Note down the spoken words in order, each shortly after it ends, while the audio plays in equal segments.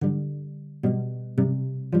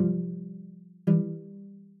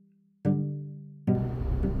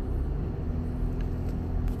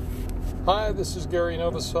Hi, this is Gary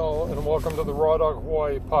Novosel, and welcome to the Raw Dog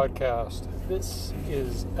Hawaii podcast. This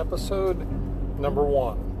is episode number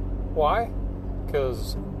 1. Why?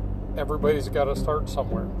 Because everybody's got to start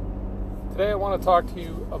somewhere. Today I want to talk to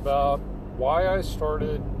you about why I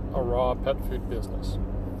started a raw pet food business.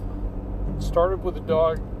 It started with a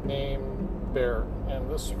dog named Bear,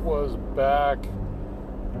 and this was back,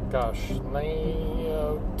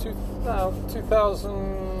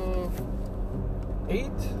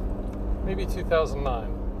 2008? Maybe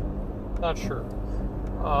 2009. Not sure.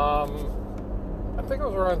 I think it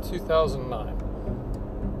was around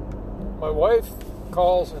 2009. My wife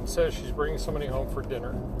calls and says she's bringing somebody home for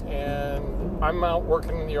dinner. And I'm out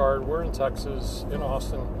working in the yard. We're in Texas, in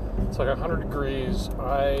Austin. It's like 100 degrees.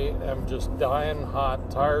 I am just dying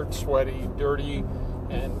hot, tired, sweaty, dirty,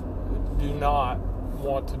 and do not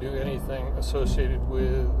want to do anything associated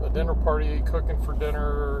with a dinner party, cooking for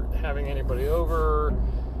dinner, having anybody over.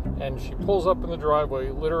 And she pulls up in the driveway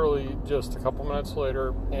literally just a couple minutes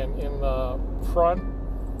later, and in the front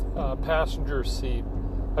passenger seat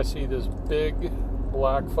I see this big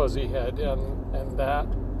black fuzzy head, and that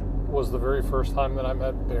was the very first time that I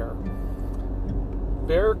met Bear.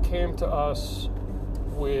 Bear came to us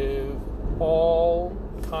with all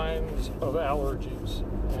kinds of allergies,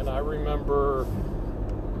 and I remember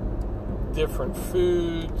different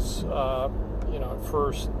foods. At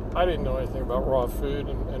first I didn't know anything about raw food,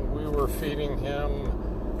 and we were feeding him,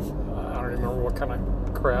 I don't remember what kind of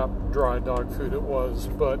crap dry dog food it was,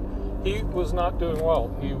 but he was not doing well.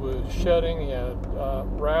 He was shedding, he had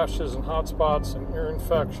rashes and hot spots and ear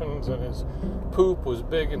infections, and his poop was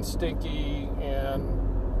big and stinky,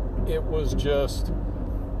 and it was just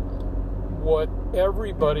what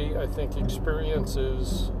everybody, I think,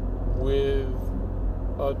 experiences with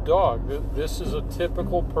a dog. This is a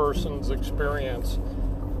typical person's experience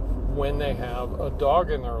when they have a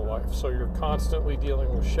dog in their life. So you're constantly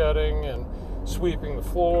dealing with shedding and sweeping the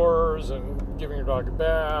floors and giving your dog a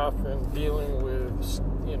bath and dealing with,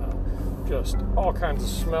 just all kinds of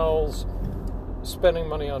smells, spending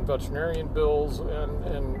money on veterinarian bills,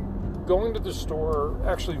 and going to the store,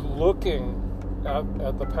 actually looking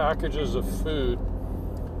at the packages of food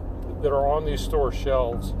that are on these store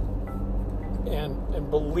shelves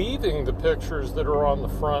and believing the pictures that are on the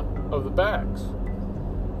front of the bags.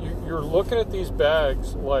 You're looking at these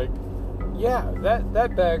bags like, yeah,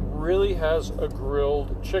 that bag really has a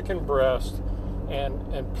grilled chicken breast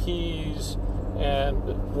and peas and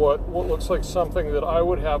what looks like something that I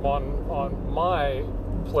would have on my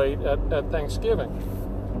plate at Thanksgiving.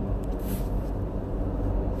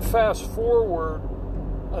 Fast forward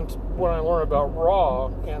when I learn about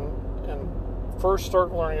raw and first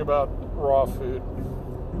start learning about raw food.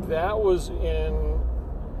 That was in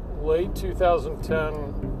late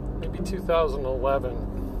 2010, maybe 2011,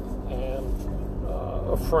 and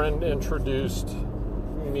a friend introduced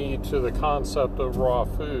me to the concept of raw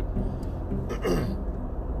food.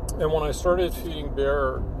 And when I started feeding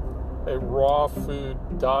Bear a raw food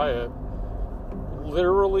diet,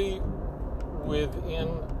 literally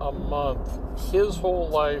within a month, his whole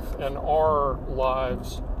life and our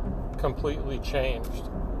lives completely changed.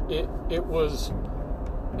 It was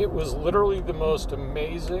literally the most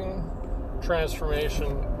amazing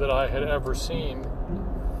transformation that I had ever seen,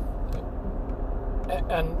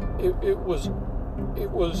 and it was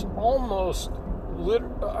almost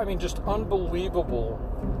just unbelievable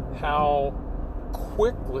how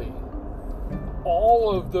quickly all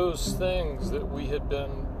of those things that we had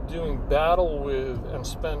been doing battle with and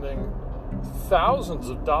spending thousands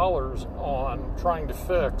of dollars on trying to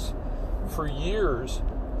fix for years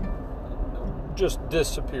just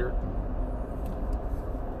disappeared.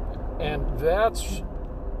 And that's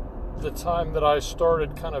the time that I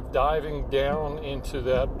started kind of diving down into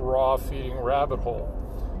that raw feeding rabbit hole.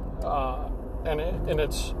 And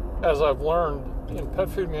it's, as I've learned in pet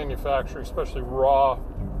food manufacturing, especially raw,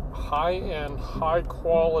 high-end,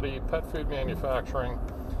 high-quality pet food manufacturing,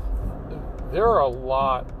 there are a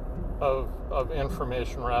lot of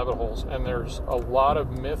information rabbit holes, and there's a lot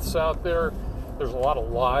of myths out there. There's a lot of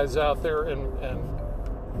lies out there, and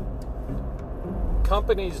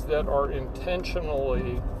companies that are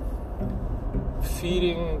intentionally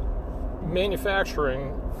feeding,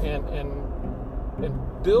 manufacturing,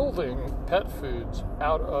 and building pet foods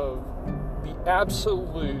out of the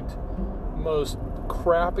absolute most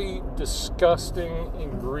crappy, disgusting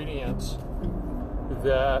ingredients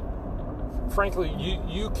that, frankly,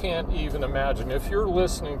 you can't even imagine. If you're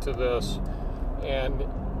listening to this and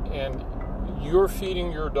you're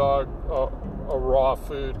feeding your dog a raw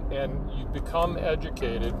food and you become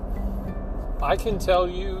educated, I can tell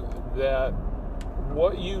you that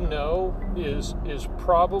what you know is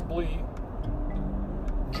probably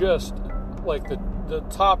just like the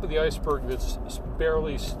top of the iceberg that's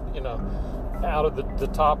barely, out of the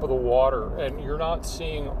top of the water, and you're not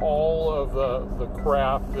seeing all of the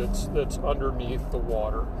crap that's underneath the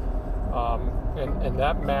water. And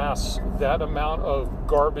that amount of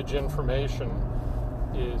garbage information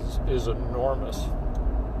is enormous.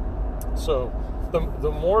 So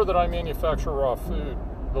the more that I manufacture raw food,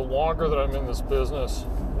 the longer that I'm in this business,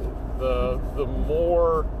 the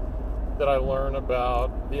more that I learn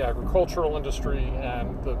about the agricultural industry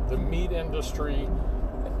and the meat industry,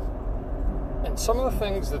 and some of the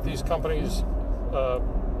things that these companies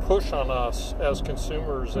push on us as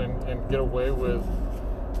consumers and get away with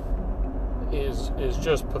is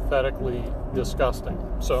just pathetically disgusting.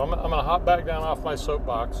 So I'm going to hop back down off my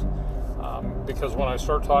soapbox, because when I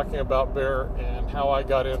start talking about Bear and how I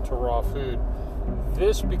got into raw food,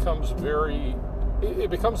 this becomes a very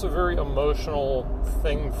emotional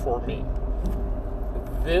thing for me.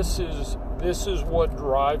 This is what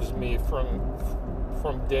drives me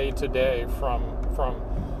from day to day, from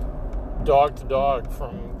dog to dog,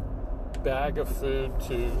 from bag of food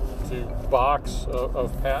to box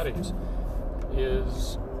of patties.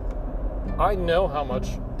 Is I know how much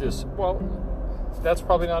that's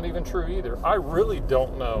probably not even true either. I really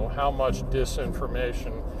don't know how much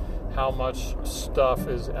disinformation, how much stuff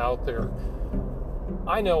is out there.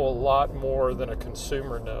 I know a lot more than a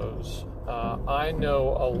consumer knows. I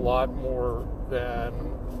know a lot more than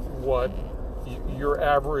what your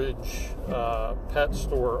average pet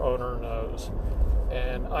store owner knows.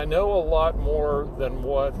 And I know a lot more than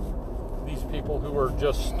what these people who are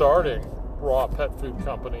just starting raw pet food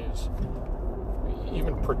companies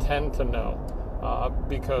even pretend to know,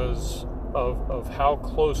 because of how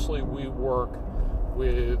closely we work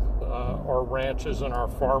with our ranches and our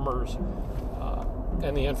farmers,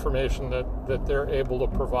 and the information that they're able to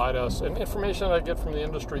provide us, and information that I get from the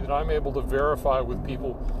industry that I'm able to verify with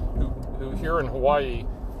people who here in Hawaii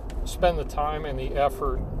spend the time and the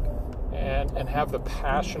effort and have the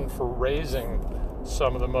passion for raising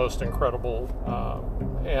some of the most incredible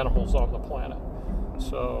animals on the planet.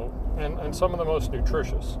 So, and some of the most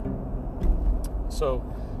nutritious. So,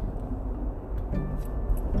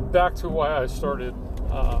 back to why I started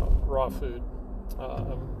raw food.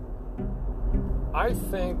 I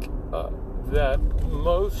think that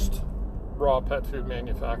most raw pet food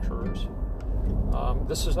manufacturers,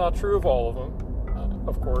 this is not true of all of them,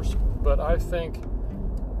 of course, but I think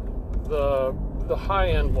the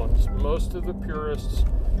high-end ones, most of the purists,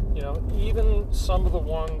 even some of the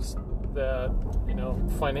ones that,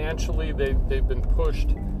 financially they've been pushed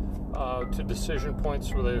to decision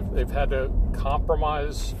points where they've had to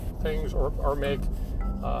compromise things or make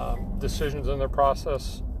decisions in their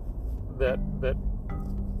process that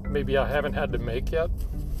maybe I haven't had to make yet.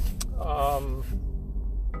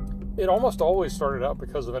 It almost always started out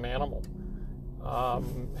because of an animal.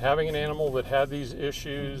 Having an animal that had these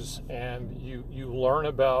issues, and you learn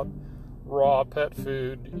about raw pet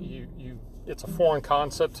food, it's a foreign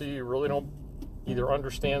concept to you. You really don't either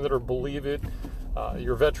understand it or believe it.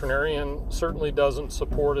 Your veterinarian certainly doesn't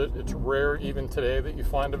support it. It's rare even today that you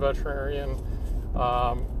find a veterinarian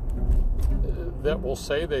that will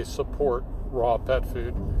say they support raw pet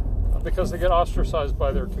food, because they get ostracized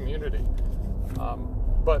by their community.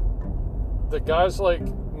 But the guys like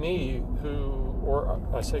me or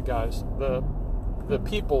I say guys, the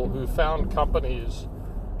people who found companies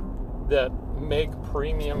that make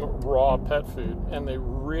premium raw pet food, and they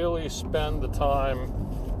really spend the time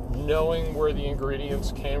knowing where the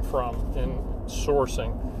ingredients came from in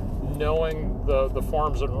sourcing, knowing the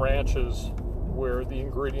farms and ranches where the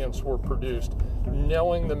ingredients were produced,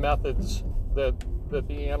 knowing the methods that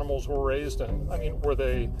the animals were raised in. I mean,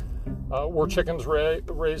 were chickens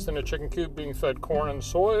raised in a chicken coop being fed corn and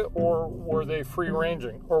soy, or were they free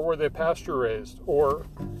ranging, or were they pasture raised, or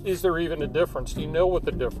is there even a difference? Do you know what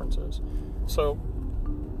the difference is? So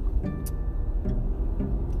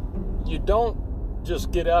you don't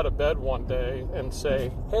just get out of bed one day and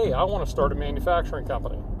say, hey, I want to start a manufacturing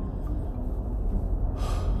company.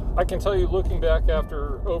 I can tell you, looking back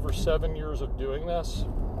after over 7 years of doing this,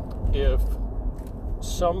 if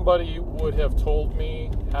somebody would have told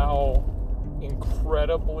me how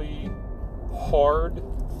incredibly hard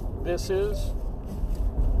this is,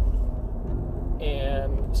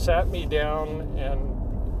 and sat me down and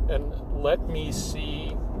let me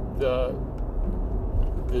see the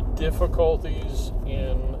difficulties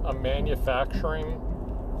in a manufacturing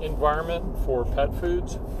environment for pet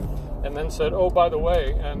foods, and then said, oh, by the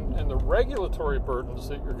way, and the regulatory burdens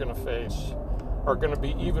that you're going to face are going to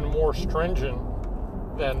be even more stringent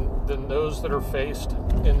than those that are faced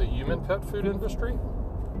in the human pet food industry,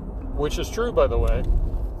 which is true, by the way.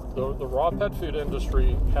 The raw pet food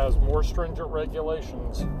industry has more stringent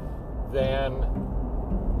regulations than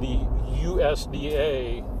the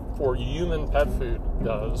USDA for human pet food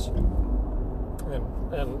does.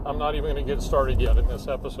 And I'm not even going to get started yet in this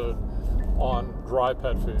episode on dry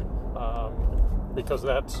pet food, because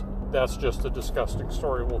that's just a disgusting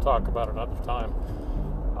story. We'll talk about it another time.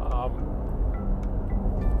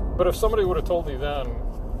 But if somebody would have told me then,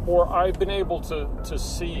 or I've been able to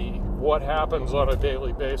see what happens on a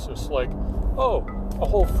daily basis, like, oh, a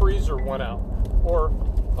whole freezer went out, or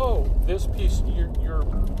oh, this piece,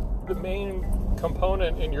 the main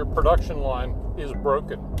component in your production line is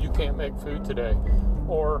broken, you can't make food today,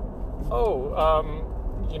 or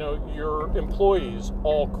your employees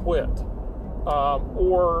all quit,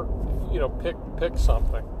 or pick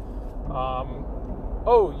something.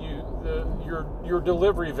 Your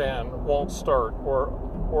delivery van won't start, or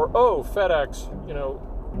FedEx,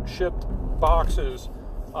 shipped boxes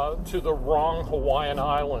to the wrong Hawaiian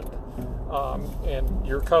island, and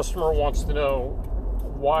your customer wants to know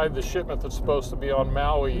why the shipment that's supposed to be on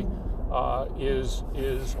Maui is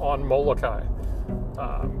on Molokai.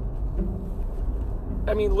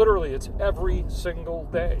 Literally, it's every single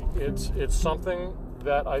day. It's something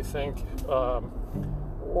that I think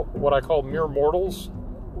what I call mere mortals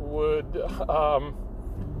would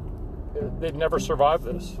they'd never survive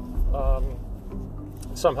this.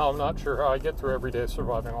 Somehow I'm not sure how I get through every day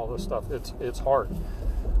surviving all this stuff. It's hard.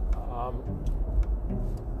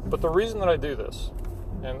 But the reason that I do this,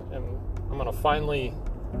 and I'm going to finally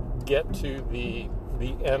get to the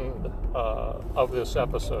end of this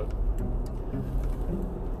episode.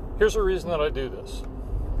 Here's the reason that I do this.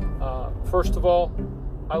 First of all,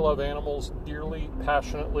 I love animals dearly,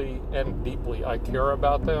 passionately, and deeply. I care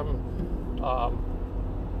about them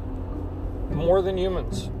more than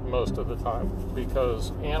humans most of the time,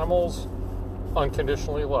 because animals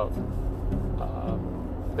unconditionally love.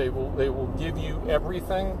 They will give you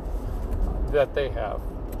everything that they have,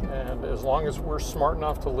 and as long as we're smart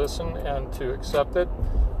enough to listen and to accept it,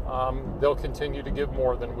 they'll continue to give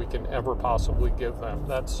more than we can ever possibly give them.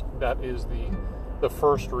 That is the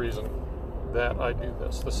first reason that I do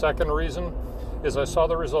this. The second reason is I saw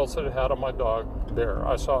the results that it had on my dog, Bear.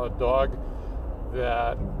 I saw a dog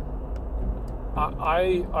that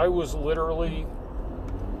I was literally,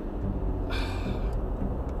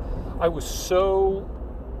 I was so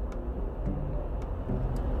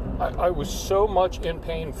much in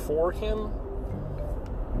pain for him,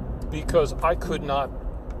 because I could not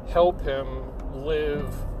help him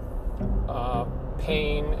live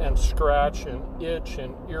pain and scratch and itch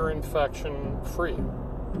and ear infection free.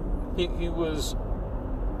 He was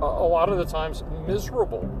a lot of the times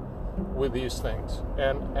miserable with these things,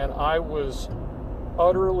 and I was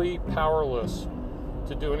utterly powerless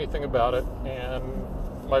to do anything about it, and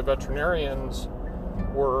my veterinarians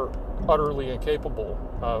were utterly incapable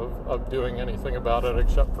of doing anything about it,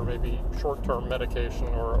 except for maybe short-term medication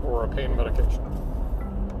or a pain medication.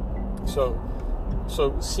 So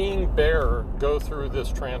seeing Bear go through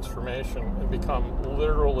this transformation and become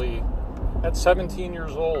literally, at 17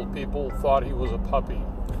 years old, people thought he was a puppy.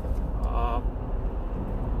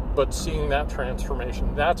 But seeing that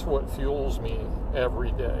transformation, that's what fuels me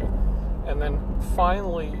every day. And then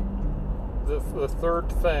finally, the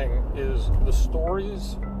third thing is the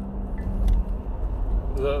stories,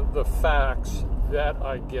 the facts that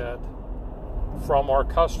I get from our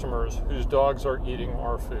customers whose dogs are eating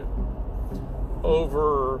our food.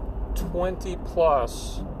 Over 20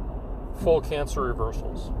 plus full cancer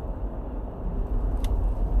reversals.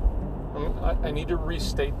 I need to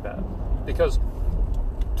restate that, because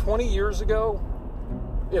 20 years ago,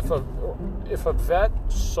 if a vet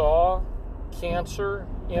saw cancer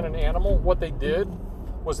in an animal, what they did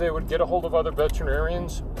was they would get a hold of other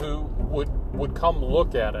veterinarians who would come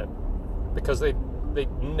look at it, because they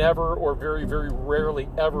never, or very, very rarely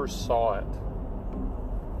ever saw it.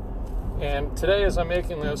 And today, as I'm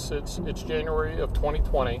making this, it's January of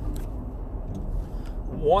 2020.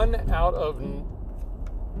 1 out of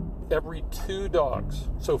every 2 dogs,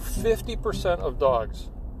 so 50% of dogs,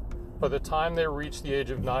 by the time they reach the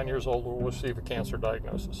age of 9 years old, will receive a cancer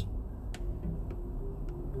diagnosis.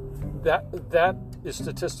 That is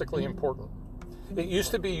statistically important. It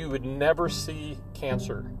used to be you would never see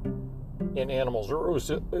cancer in animals, or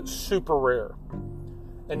it's super rare.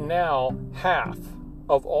 And now, half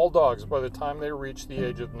of all dogs, by the time they reach the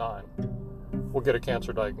age of 9, will get a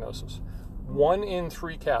cancer diagnosis. 1 in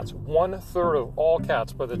 3 cats, 1/3 of all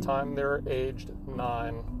cats, by the time they're aged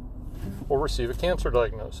 9, will receive a cancer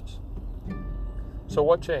diagnosis. So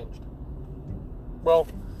what changed? Well,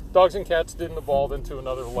 dogs and cats didn't evolve into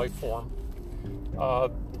another life form.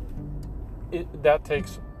 That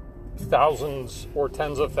takes thousands or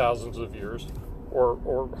tens of thousands of years,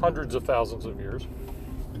 or hundreds of thousands of years.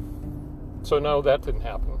 So no, that didn't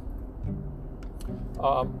happen.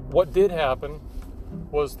 What did happen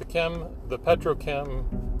was the petrochem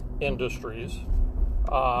industries,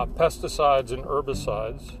 pesticides and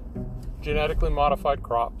herbicides, genetically modified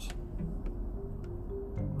crops,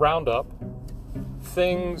 Roundup,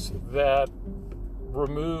 things that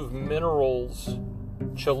remove minerals,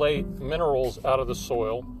 chelate minerals out of the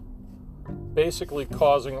soil, basically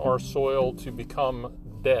causing our soil to become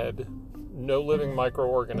dead, no living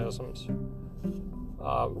microorganisms,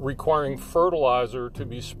 requiring fertilizer to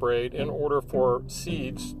be sprayed in order for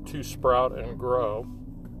seeds to sprout and grow.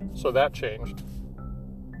 So that changed.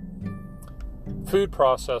 Food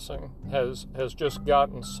processing has just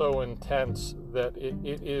gotten so intense that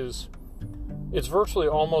it's virtually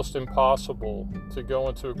almost impossible to go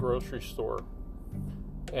into a grocery store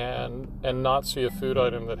and not see a food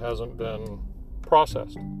item that hasn't been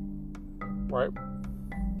processed, right?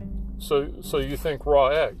 So you think raw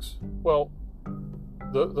eggs. Well,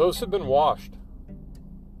 those have been washed.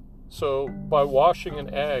 So by washing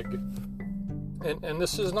an egg, and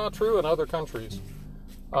this is not true in other countries,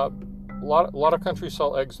 a lot of countries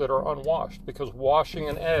sell eggs that are unwashed because washing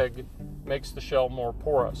an egg makes the shell more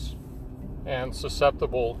porous and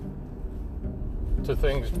susceptible to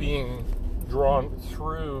things being drawn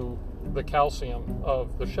through the calcium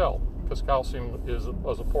of the shell, because calcium is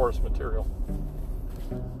a porous material.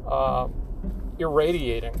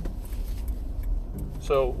 Irradiating.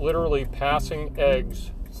 So literally passing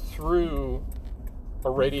eggs through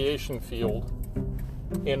a radiation field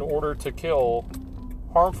in order to kill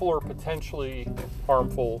harmful or potentially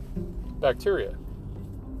harmful bacteria.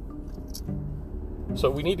 So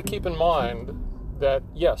we need to keep in mind that,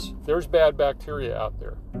 yes, there's bad bacteria out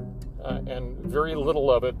there, and very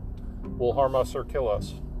little of it will harm us or kill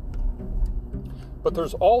us. But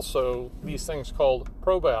there's also these things called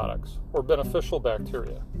probiotics, or beneficial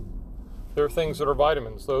bacteria. There are things that are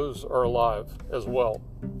vitamins. Those are alive as well.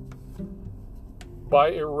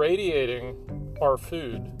 By irradiating our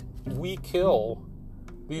food, we kill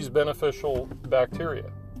these beneficial bacteria.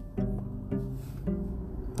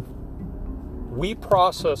 We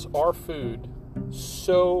process our food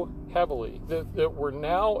so heavily that we're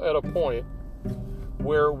now at a point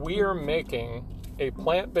where we are making a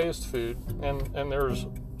plant-based food, and there's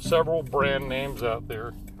several brand names out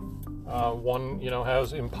there. One,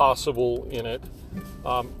 has Impossible in it,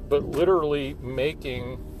 but literally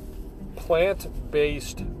making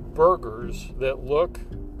plant-based burgers that look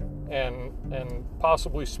and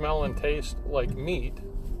possibly smell and taste like meat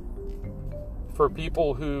for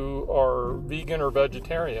people who are vegan or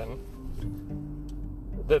vegetarian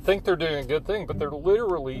that think they're doing a good thing, but they're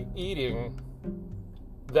literally eating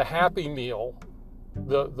the Happy Meal,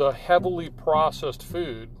 the heavily processed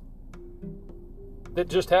food that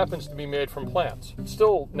just happens to be made from plants.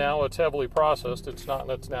 Still, now it's heavily processed. It's not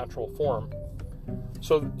in its natural form.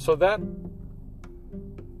 So that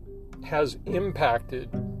has impacted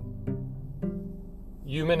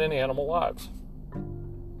human and animal lives.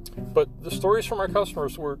 But the stories from our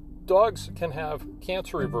customers were dogs can have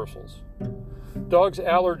cancer reversals. Dogs'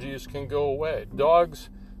 allergies can go away. Dogs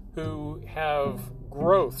who have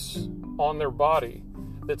growths on their body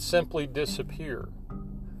that simply disappear.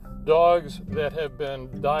 Dogs that have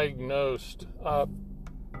been diagnosed.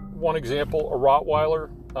 One example, a Rottweiler,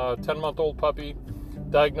 10-month-old puppy,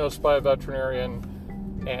 diagnosed by a veterinarian,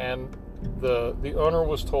 and the owner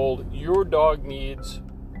was told, your dog needs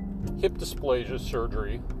hip dysplasia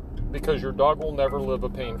surgery because your dog will never live a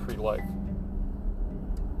pain-free life.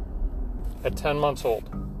 At 10 months old.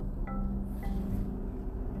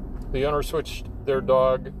 The owner switched their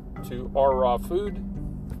dog to our raw food.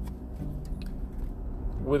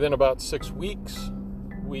 Within about 6 weeks,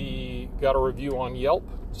 we got a review on Yelp,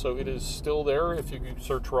 so it is still there. If you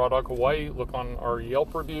search Raw Dog Hawaii, look on our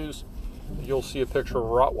Yelp reviews, you'll see a picture of a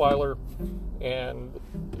Rottweiler, and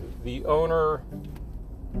the owner's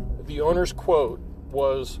quote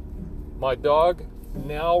was, "My dog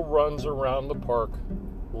now runs around the park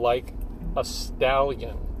like a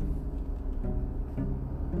stallion.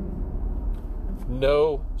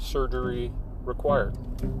 No surgery required."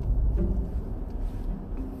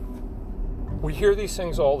 We hear these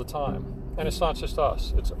things all the time, and it's not just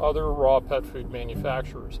us. It's other raw pet food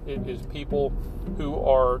manufacturers. It is people who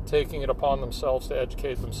are taking it upon themselves to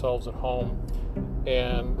educate themselves at home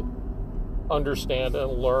and understand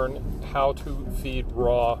and learn how to feed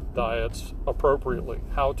raw diets appropriately,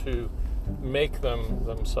 how to make them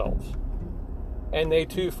themselves. And they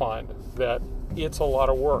too find that it's a lot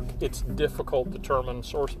of work. It's difficult determining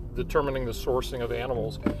the sourcing of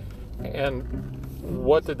animals. And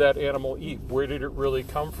what did that animal eat? Where did it really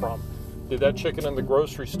come from? Did that chicken in the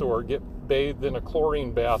grocery store get bathed in a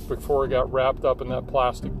chlorine bath before it got wrapped up in that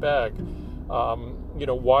plastic bag?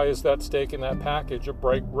 Why is that steak in that package a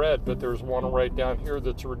bright red, but there's one right down here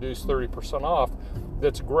that's reduced 30% off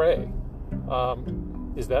that's gray?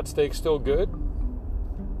 Is that steak still good?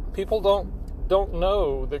 People don't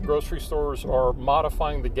know that grocery stores are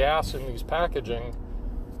modifying the gas in these packaging,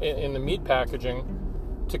 in the meat packaging,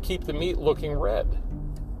 to keep the meat looking red.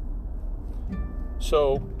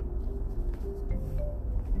 So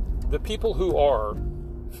the people who are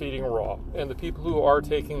feeding raw and the people who are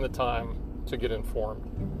taking the time to get informed,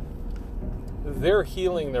 they're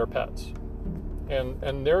healing their pets.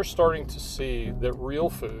 And they're starting to see that real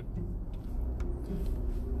food,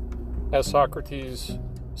 as Socrates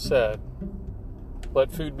said,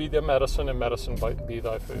 let food be thy medicine and medicine be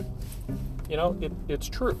thy food. It's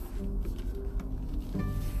true.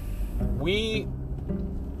 We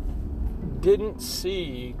didn't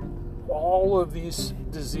see all of these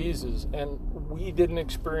diseases and we didn't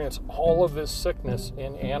experience all of this sickness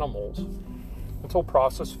in animals until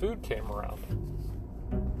processed food came around.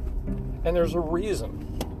 And there's a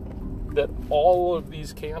reason that all of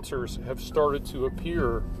these cancers have started to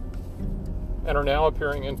appear and are now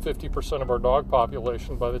appearing in 50% of our dog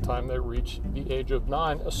population by the time they reach the age of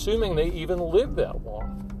 9, assuming they even live that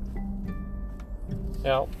long.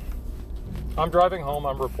 Now, I'm driving home.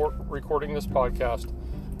 I'm recording this podcast.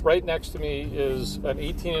 Right next to me is an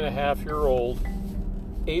 18-and-a-half-year-old,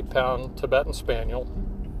 8-pound Tibetan Spaniel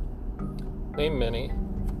named Minnie.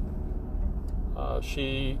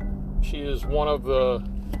 She is one of the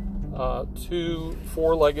 2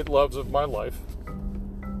 four-legged loves of my life.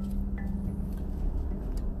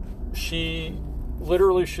 She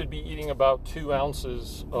literally should be eating about 2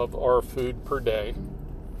 ounces of our food per day.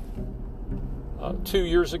 2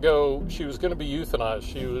 years ago, she was going to be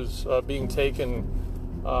euthanized. She was being taken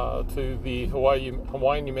to the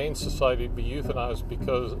Hawaiian Humane Society to be euthanized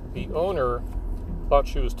because the owner thought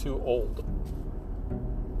she was too old.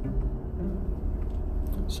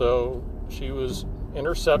 So she was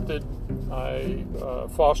intercepted. I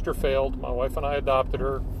foster failed. My wife and I adopted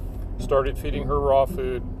her, started feeding her raw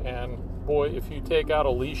food, and boy, if you take out a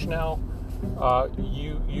leash now,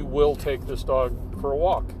 you will take this dog for a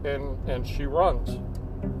walk, and she runs,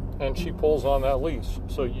 and she pulls on that leash.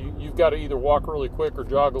 So you've got to either walk really quick or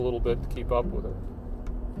jog a little bit to keep up with her.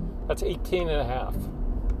 That's 18 and a half.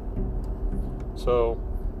 So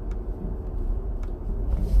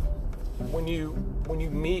when you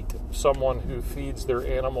meet someone who feeds their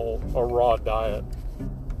animal a raw diet,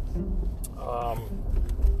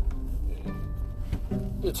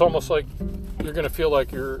 it's almost like you're going to feel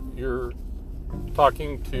like you're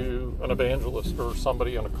talking to an evangelist or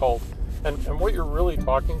somebody in a cult. And what you're really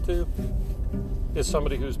talking to is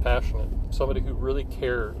somebody who's passionate, somebody who really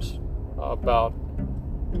cares about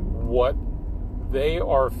what they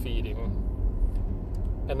are feeding,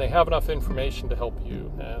 and they have enough information to help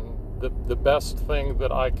you. And the best thing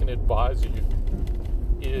that I can advise you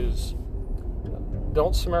is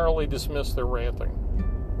don't summarily dismiss their ranting.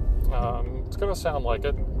 It's going to sound like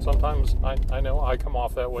it. Sometimes I know I come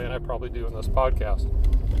off that way, and I probably do in this podcast.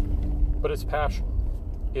 But it's passion.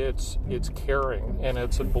 It's caring, and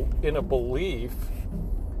it's in a belief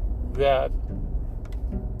that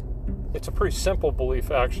it's a pretty simple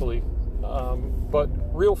belief, actually. But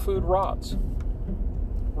real food rots.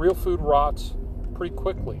 Real food rots pretty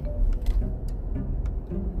quickly.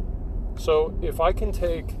 So if I can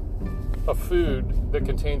take a food that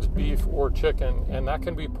contains beef or chicken, and that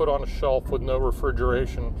can be put on a shelf with no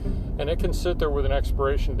refrigeration, and it can sit there with an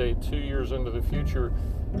expiration date 2 years into the future,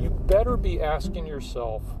 you better be asking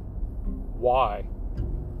yourself, why?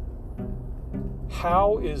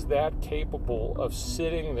 How is that capable of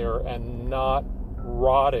sitting there and not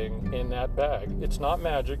rotting in that bag? It's not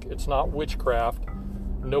magic. It's not witchcraft.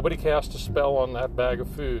 Nobody cast a spell on that bag of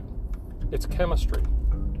food. It's chemistry.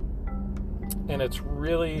 And it's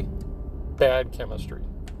really bad chemistry.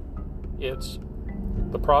 It's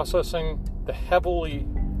the processing, the heavily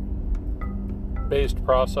based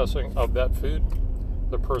processing of that food,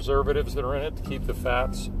 the preservatives that are in it to keep the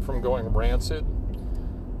fats from going rancid,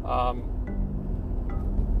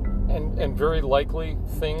 and very likely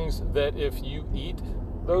things that if you eat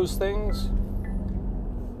those things,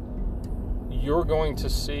 you're going to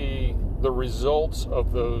see the results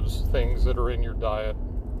of those things that are in your diet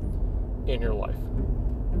in your life.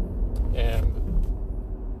 And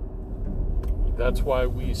That's why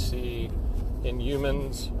we see in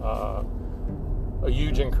humans a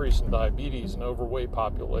huge increase in diabetes and overweight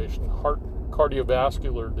population,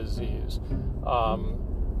 cardiovascular disease.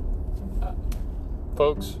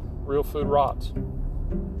 Folks, real food rots.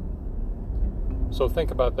 So think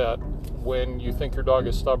about that when you think your dog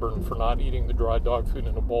is stubborn for not eating the dry dog food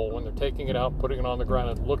in a bowl. When they're taking it out, putting it on the ground,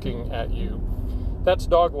 and looking at you, that's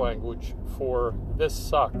dog language for "this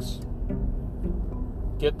sucks.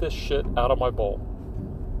 Get this shit out of my bowl."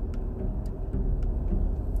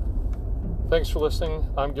 Thanks for listening.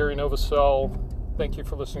 I'm Gary Novosel. Thank you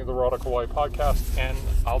for listening to the Raw Dog Hawaii podcast, and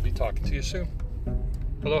I'll be talking to you soon.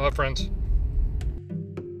 Aloha, friends.